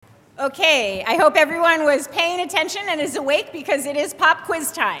Okay, I hope everyone was paying attention and is awake because it is pop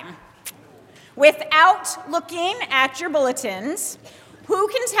quiz time. Without looking at your bulletins, who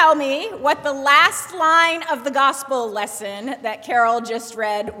can tell me what the last line of the gospel lesson that Carol just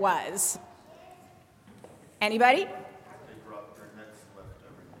read was? Anybody?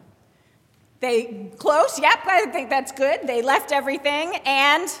 Close, yep, I think that's good. They left everything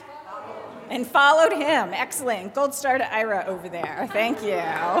and followed him. Excellent. Gold star to Ira over there. Thank you.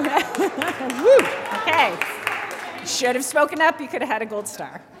 Woo. Okay. Should have spoken up. You could have had a gold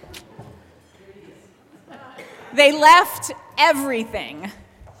star. They left everything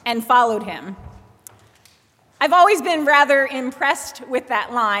and followed him. I've always been rather impressed with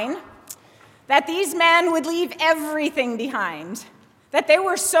that line, that these men would leave everything behind, that they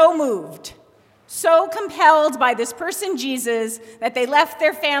were so moved, so compelled by this person, Jesus, that they left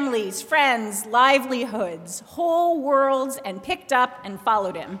their families, friends, livelihoods, whole worlds, and picked up and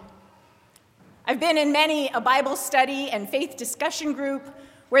followed him. I've been in many a Bible study and faith discussion group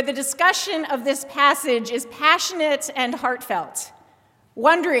where the discussion of this passage is passionate and heartfelt,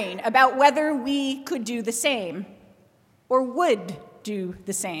 wondering about whether we could do the same or would do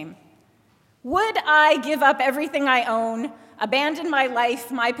the same. Would I give up everything I own, abandon my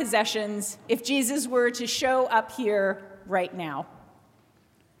life, my possessions, if Jesus were to show up here right now?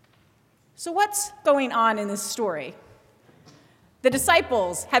 So what's going on in this story? The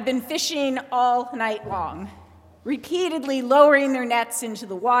disciples have been fishing all night long, repeatedly lowering their nets into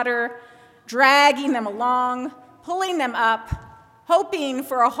the water, dragging them along, pulling them up, hoping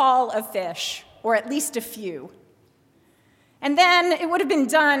for a haul of fish, or at least a few. And then it would have been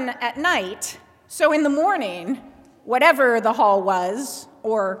done at night, so in the morning, whatever the haul was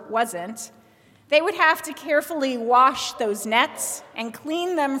or wasn't, they would have to carefully wash those nets and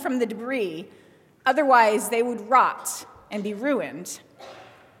clean them from the debris. Otherwise, they would rot and be ruined.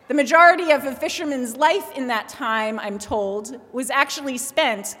 The majority of a fisherman's life in that time, I'm told, was actually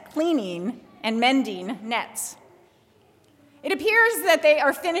spent cleaning and mending nets. It appears that they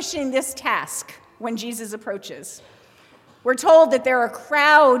are finishing this task when Jesus approaches. We're told that there are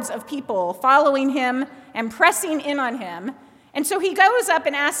crowds of people following him and pressing in on him, and so he goes up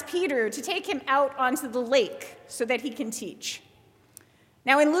and asks Peter to take him out onto the lake so that he can teach.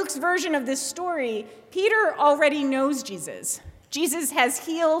 Now, in Luke's version of this story, Peter already knows Jesus. Jesus has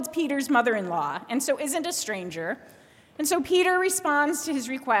healed Peter's mother-in-law, and so isn't a stranger, and so Peter responds to his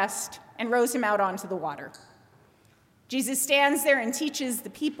request and rows him out onto the water. Jesus stands there and teaches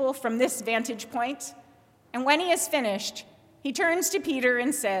the people from this vantage point, and when he has finished, he turns to Peter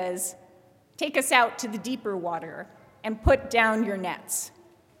and says, "Take us out to the deeper water and put down your nets."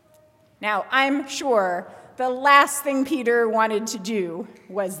 Now, I'm sure the last thing Peter wanted to do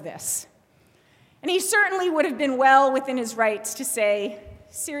was this. And he certainly would have been well within his rights to say,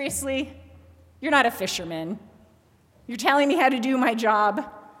 "Seriously, you're not a fisherman. You're telling me how to do my job.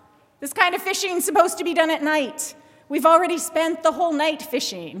 This kind of fishing is supposed to be done at night. We've already spent the whole night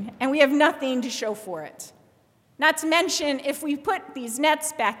fishing, and we have nothing to show for it. Not to mention, if we put these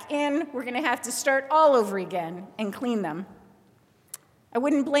nets back in, we're going to have to start all over again and clean them." I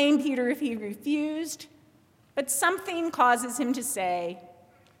wouldn't blame Peter if he refused, but something causes him to say,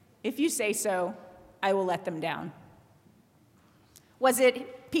 "If you say so, I will let them down." Was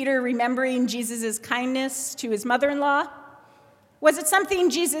it Peter remembering Jesus' kindness to his mother-in-law? Was it something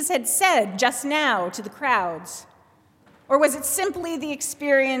Jesus had said just now to the crowds? Or was it simply the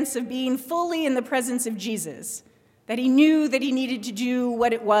experience of being fully in the presence of Jesus, that he knew that he needed to do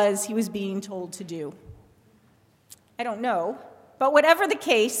what it was he was being told to do? I don't know, but whatever the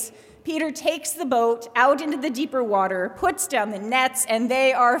case, Peter takes the boat out into the deeper water, puts down the nets, and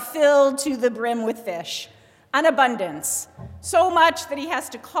they are filled to the brim with fish, an abundance, so much that he has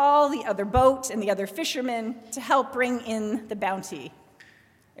to call the other boat and the other fishermen to help bring in the bounty.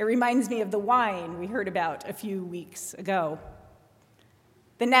 It reminds me of the wine we heard about a few weeks ago.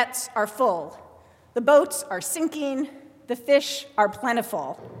 The nets are full. The boats are sinking. The fish are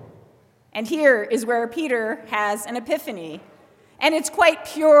plentiful. And here is where Peter has an epiphany. And it's quite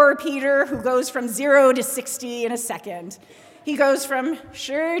pure Peter, who goes from 0 to 60 in a second. He goes from,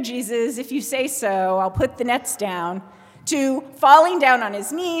 "Sure, Jesus, if you say so, I'll put the nets down," to falling down on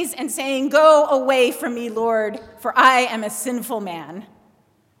his knees and saying, "Go away from me, Lord, for I am a sinful man."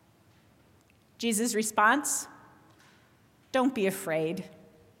 Jesus' response? "Don't be afraid.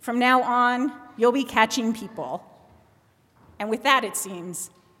 From now on, you'll be catching people." And with that, it seems,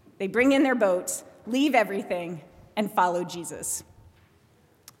 they bring in their boats, leave everything, and follow Jesus.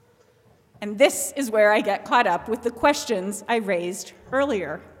 And this is where I get caught up with the questions I raised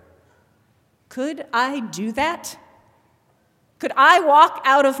earlier. Could I do that? Could I walk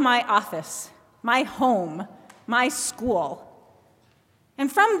out of my office, my home, my school?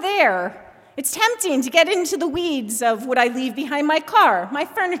 And from there, it's tempting to get into the weeds of would I leave behind my car, my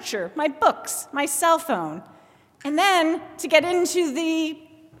furniture, my books, my cell phone, and then to get into the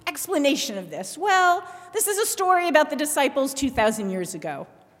explanation of this. Well, this is a story about the disciples 2,000 years ago.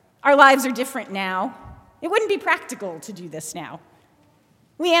 Our lives are different now. It wouldn't be practical to do this now.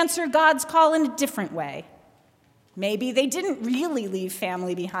 We answer God's call in a different way. Maybe they didn't really leave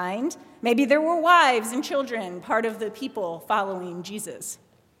family behind. Maybe there were wives and children, part of the people following Jesus.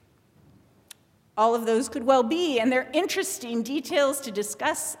 All of those could well be, and they're interesting details to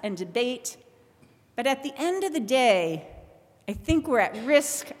discuss and debate. But at the end of the day, I think we're at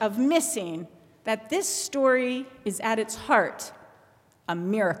risk of missing that this story is at its heart a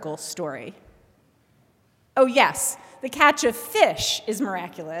miracle story. Oh yes, the catch of fish is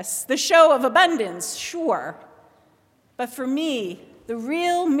miraculous. The show of abundance, sure. But for me, the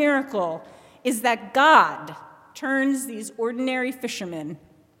real miracle is that God turns these ordinary fishermen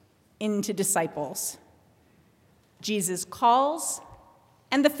into disciples. Jesus calls,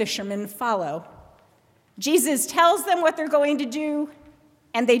 and the fishermen follow. Jesus tells them what they're going to do,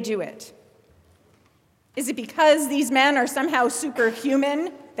 and they do it. Is it because these men are somehow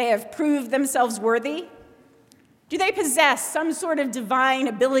superhuman? They have proved themselves worthy? Do they possess some sort of divine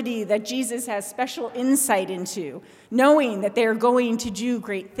ability that Jesus has special insight into, knowing that they are going to do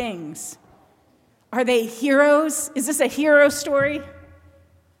great things? Are they heroes? Is this a hero story?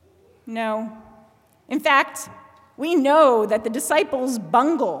 No. In fact, we know that the disciples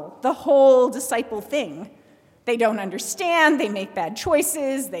bungle the whole disciple thing. They don't understand, they make bad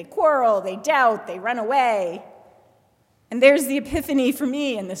choices, they quarrel, they doubt, they run away. And there's the epiphany for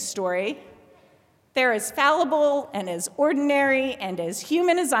me in this story. They're as fallible and as ordinary and as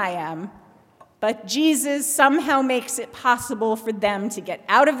human as I am, but Jesus somehow makes it possible for them to get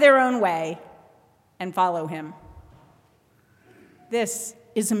out of their own way and follow him. This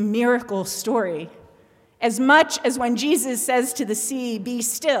is a miracle story, as much as when Jesus says to the sea, "Be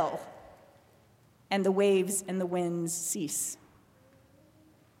still," and the waves and the winds cease.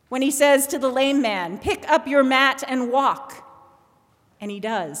 When he says to the lame man, "Pick up your mat and walk," and he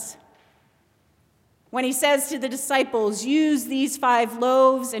does. When he says to the disciples, "Use these 5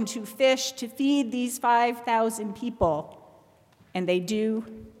 loaves and 2 fish to feed these 5,000 people," and they do,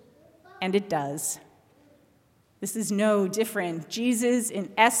 and it does. This is no different. Jesus,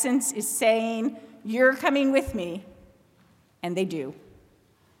 in essence, is saying, "You're coming with me," and they do.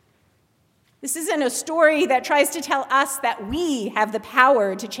 This isn't a story that tries to tell us that we have the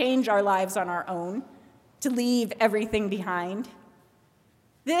power to change our lives on our own, to leave everything behind.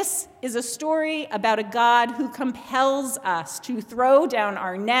 This is a story about a God who compels us to throw down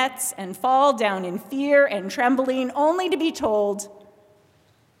our nets and fall down in fear and trembling, only to be told,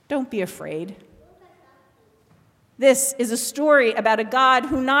 "Don't be afraid." This is a story about a God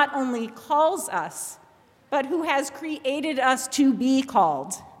who not only calls us, but who has created us to be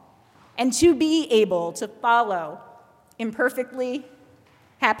called and to be able to follow imperfectly,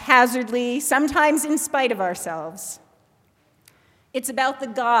 haphazardly, sometimes in spite of ourselves. It's about the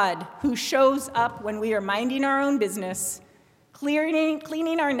God who shows up when we are minding our own business,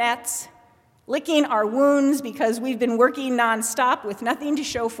 cleaning our nets, licking our wounds because we've been working nonstop with nothing to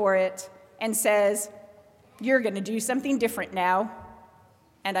show for it, and says, "You're going to do something different now,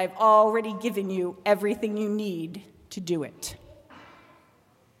 and I've already given you everything you need to do it."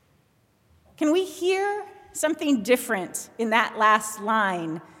 Can we hear something different in that last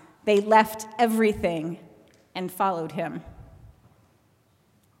line? They left everything and followed him.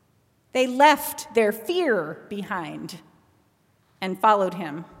 They left their fear behind and followed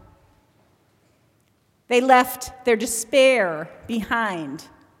him. They left their despair behind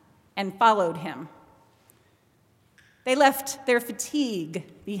and followed him. They left their fatigue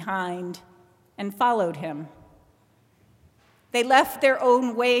behind and followed him. They left their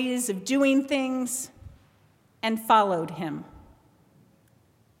own ways of doing things and followed him.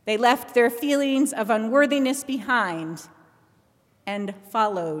 They left their feelings of unworthiness behind and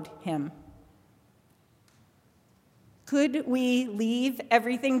followed him. Could we leave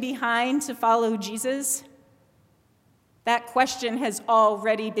everything behind to follow Jesus? That question has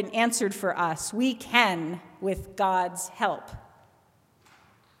already been answered for us. We can with God's help.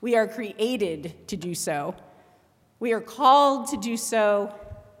 We are created to do so. We are called to do so,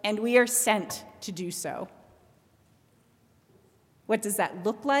 and we are sent to do so. What does that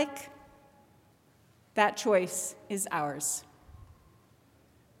look like? That choice is ours.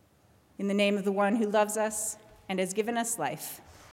 In the name of the one who loves us and has given us life.